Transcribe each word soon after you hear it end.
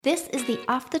This is the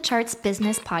Off the Charts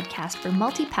Business Podcast for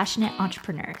multi-passionate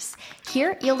entrepreneurs.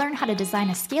 Here, you'll learn how to design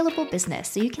a scalable business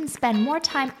so you can spend more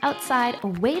time outside,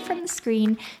 away from the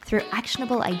screen, through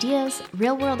actionable ideas,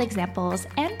 real-world examples,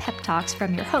 and pep talks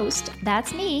from your host,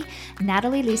 that's me,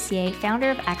 Natalie Lucier,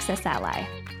 founder of Access Ally.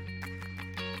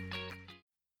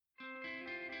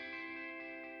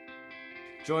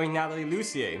 Join Natalie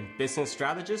Lucier, business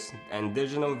strategist and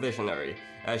digital visionary,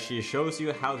 as she shows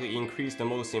you how to increase the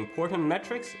most important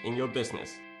metrics in your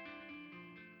business.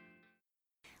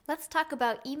 Let's talk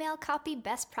about email copy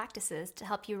best practices to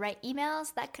help you write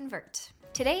emails that convert.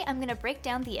 Today, I'm going to break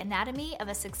down the anatomy of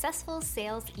a successful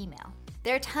sales email.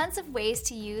 There are tons of ways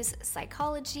to use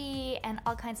psychology and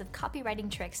all kinds of copywriting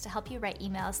tricks to help you write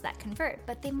emails that convert,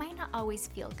 but they might not always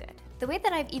feel good. The way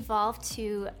that I've evolved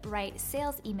to write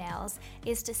sales emails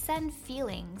is to send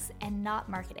feelings and not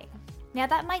marketing. Now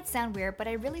that might sound weird, but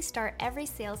I really start every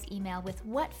sales email with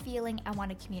what feeling I want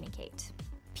to communicate.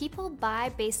 People buy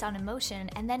based on emotion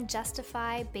and then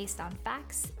justify based on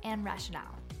facts and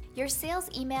rationale. Your sales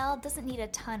email doesn't need a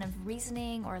ton of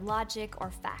reasoning or logic or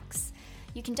facts.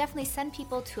 You can definitely send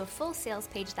people to a full sales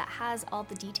page that has all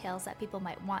the details that people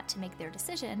might want to make their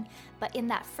decision, but in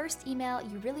that first email,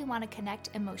 you really want to connect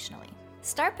emotionally.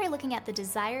 Start by looking at the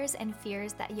desires and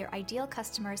fears that your ideal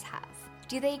customers have.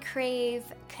 Do they crave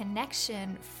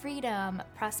connection, freedom,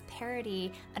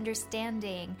 prosperity,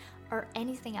 understanding, or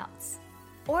anything else?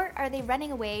 Or are they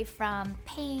running away from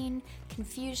pain,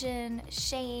 confusion,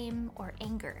 shame, or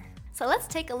anger? So let's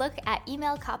take a look at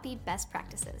email copy best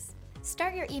practices.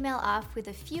 Start your email off with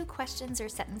a few questions or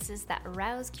sentences that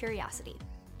arouse curiosity.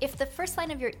 If the first line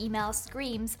of your email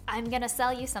screams, "I'm gonna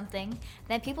sell you something,"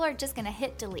 then people are just gonna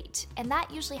hit delete. And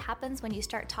that usually happens when you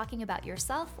start talking about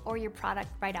yourself or your product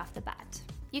right off the bat.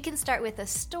 You can start with a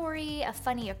story, a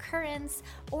funny occurrence,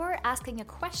 or asking a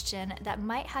question that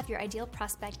might have your ideal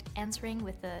prospect answering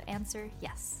with the answer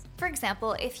yes. For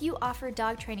example, if you offer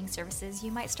dog training services,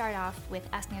 you might start off with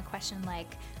asking a question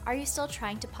like, "Are you still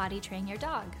trying to potty train your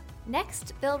dog?"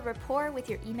 Next, build rapport with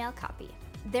your email copy.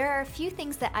 There are a few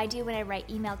things that I do when I write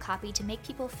email copy to make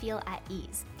people feel at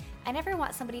ease. I never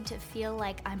want somebody to feel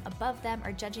like I'm above them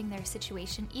or judging their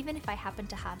situation, even if I happen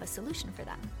to have a solution for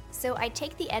them. So I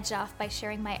take the edge off by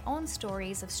sharing my own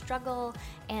stories of struggle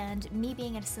and me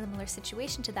being in a similar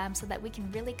situation to them so that we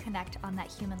can really connect on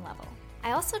that human level.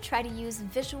 I also try to use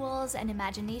visuals and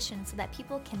imagination so that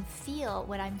people can feel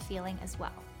what I'm feeling as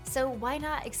well. So why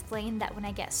not explain that when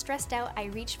I get stressed out, I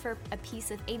reach for a piece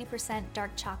of 80%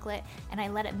 dark chocolate and I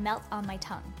let it melt on my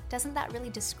tongue? Doesn't that really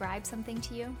describe something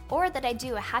to you? Or that I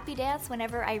do a happy dance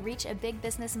whenever I reach a big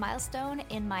business milestone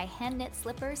in my hand-knit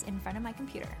slippers in front of my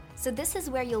computer. So this is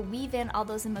where you'll weave in all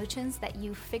those emotions that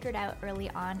you figured out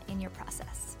early on in your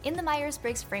process. In the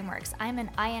Myers-Briggs frameworks, I'm an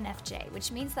INFJ,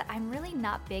 which means that I'm really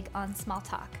not big on small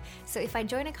talk. So if I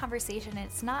join a conversation and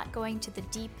it's not going to the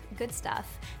deep, good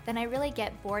stuff, then I really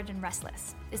get bored and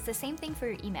restless. It's the same thing for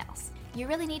your emails. You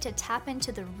really need to tap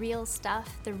into the real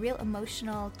stuff, the real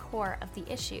emotional core of the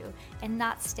issue, and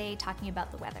not stay talking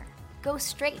about the weather. Go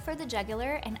straight for the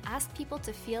jugular and ask people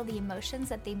to feel the emotions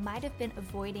that they might have been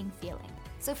avoiding feeling.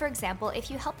 So for example, if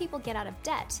you help people get out of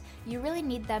debt, you really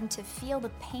need them to feel the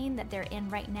pain that they're in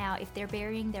right now if they're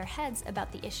burying their heads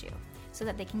about the issue, so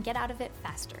that they can get out of it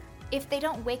faster. If they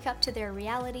don't wake up to their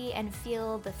reality and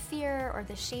feel the fear or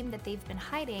the shame that they've been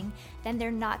hiding, then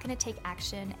they're not going to take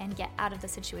action and get out of the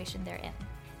situation they're in.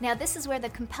 Now, this is where the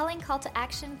compelling call to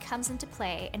action comes into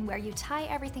play and where you tie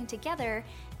everything together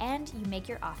and you make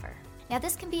your offer. Now,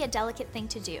 this can be a delicate thing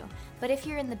to do, but if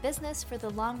you're in the business for the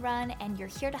long run and you're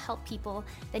here to help people,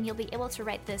 then you'll be able to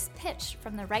write this pitch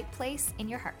from the right place in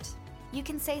your heart. You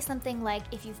can say something like,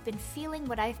 "If you've been feeling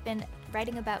what I've been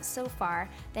writing about so far,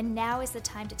 then now is the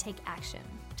time to take action."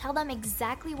 Tell them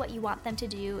exactly what you want them to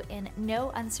do in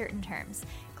no uncertain terms.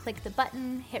 Click the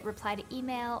button, hit reply to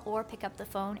email, or pick up the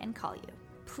phone and call you.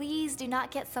 Please do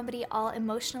not get somebody all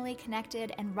emotionally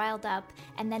connected and riled up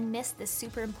and then miss this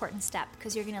super important step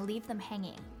because you're going to leave them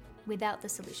hanging without the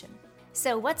solution.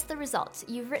 So what's the result?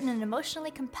 You've written an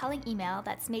emotionally compelling email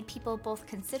that's made people both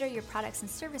consider your products and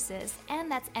services,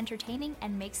 and that's entertaining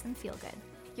and makes them feel good.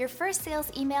 Your first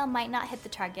sales email might not hit the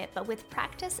target, but with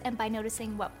practice and by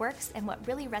noticing what works and what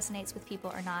really resonates with people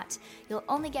or not, you'll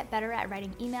only get better at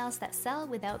writing emails that sell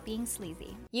without being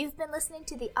sleazy. You've been listening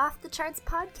to the Off the Charts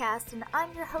podcast, and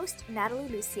I'm your host, Natalie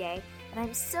Lucier, and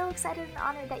I'm so excited and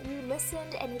honored that you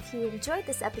listened, and if you enjoyed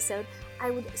this episode, I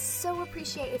would so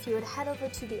appreciate if you would head over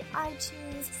to the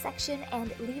iTunes section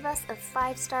and leave us a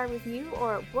 5-star review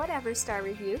or whatever star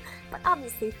review, but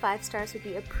obviously 5 stars would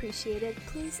be appreciated.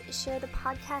 Please share the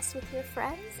podcast with your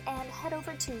friends and head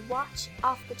over to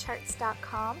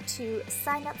watchoffthecharts.com to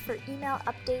sign up for email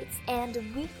updates and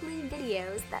weekly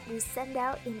videos that we send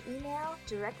out in email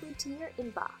directly to your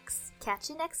inbox.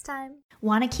 Catch you next time.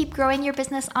 Want to keep growing your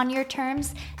business on your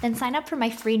terms? Then sign up for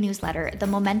my free newsletter, The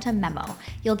Momentum Memo.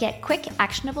 You'll get quick,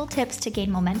 actionable tips to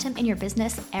gain momentum in your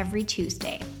business every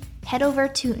Tuesday. Head over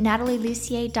to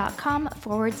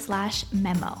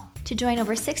natalielussier.com/memo to join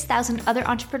over 6,000 other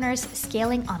entrepreneurs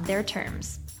scaling on their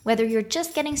terms. Whether you're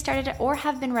just getting started or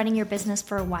have been running your business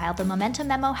for a while, the Momentum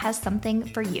Memo has something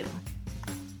for you.